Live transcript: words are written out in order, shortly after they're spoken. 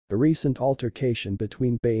A recent altercation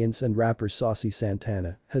between Beyoncé and rapper Saucy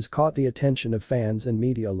Santana has caught the attention of fans and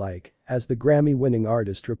media alike, as the Grammy-winning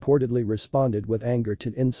artist reportedly responded with anger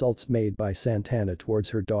to insults made by Santana towards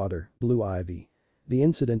her daughter, Blue Ivy. The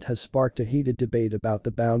incident has sparked a heated debate about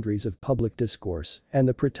the boundaries of public discourse and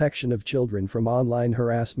the protection of children from online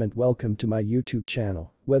harassment. Welcome to my YouTube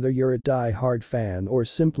channel. Whether you're a die-hard fan or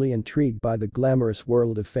simply intrigued by the glamorous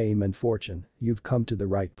world of fame and fortune, you've come to the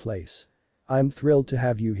right place. I'm thrilled to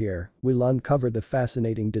have you here. We'll uncover the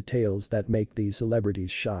fascinating details that make these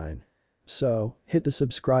celebrities shine. So, hit the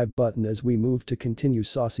subscribe button as we move to continue.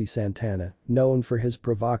 Saucy Santana, known for his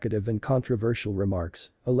provocative and controversial remarks,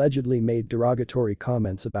 allegedly made derogatory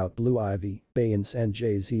comments about Blue Ivy, Beyoncé and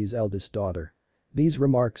Jay-Z's eldest daughter. These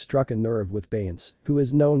remarks struck a nerve with Beyoncé, who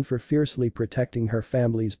is known for fiercely protecting her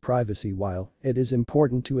family's privacy. While it is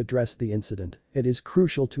important to address the incident, it is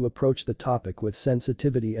crucial to approach the topic with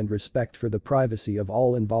sensitivity and respect for the privacy of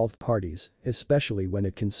all involved parties, especially when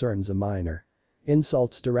it concerns a minor.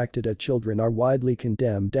 Insults directed at children are widely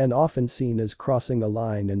condemned and often seen as crossing a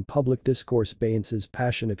line in public discourse. Beyoncé's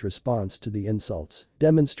passionate response to the insults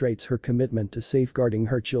demonstrates her commitment to safeguarding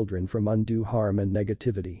her children from undue harm and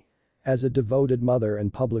negativity. As a devoted mother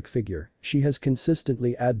and public figure, she has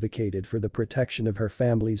consistently advocated for the protection of her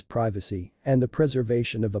family's privacy and the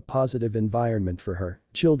preservation of a positive environment for her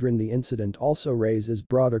children. The incident also raises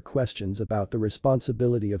broader questions about the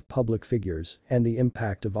responsibility of public figures and the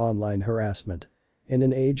impact of online harassment. In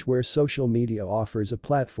an age where social media offers a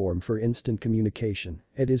platform for instant communication,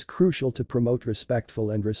 it is crucial to promote respectful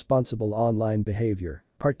and responsible online behavior.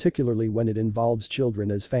 Particularly when it involves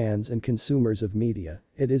children as fans and consumers of media,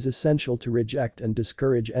 it is essential to reject and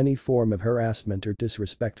discourage any form of harassment or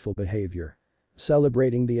disrespectful behavior.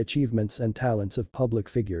 Celebrating the achievements and talents of public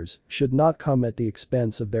figures should not come at the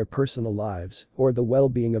expense of their personal lives or the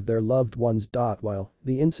well-being of their loved ones. While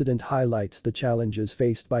the incident highlights the challenges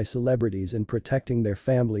faced by celebrities in protecting their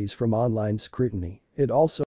families from online scrutiny, it also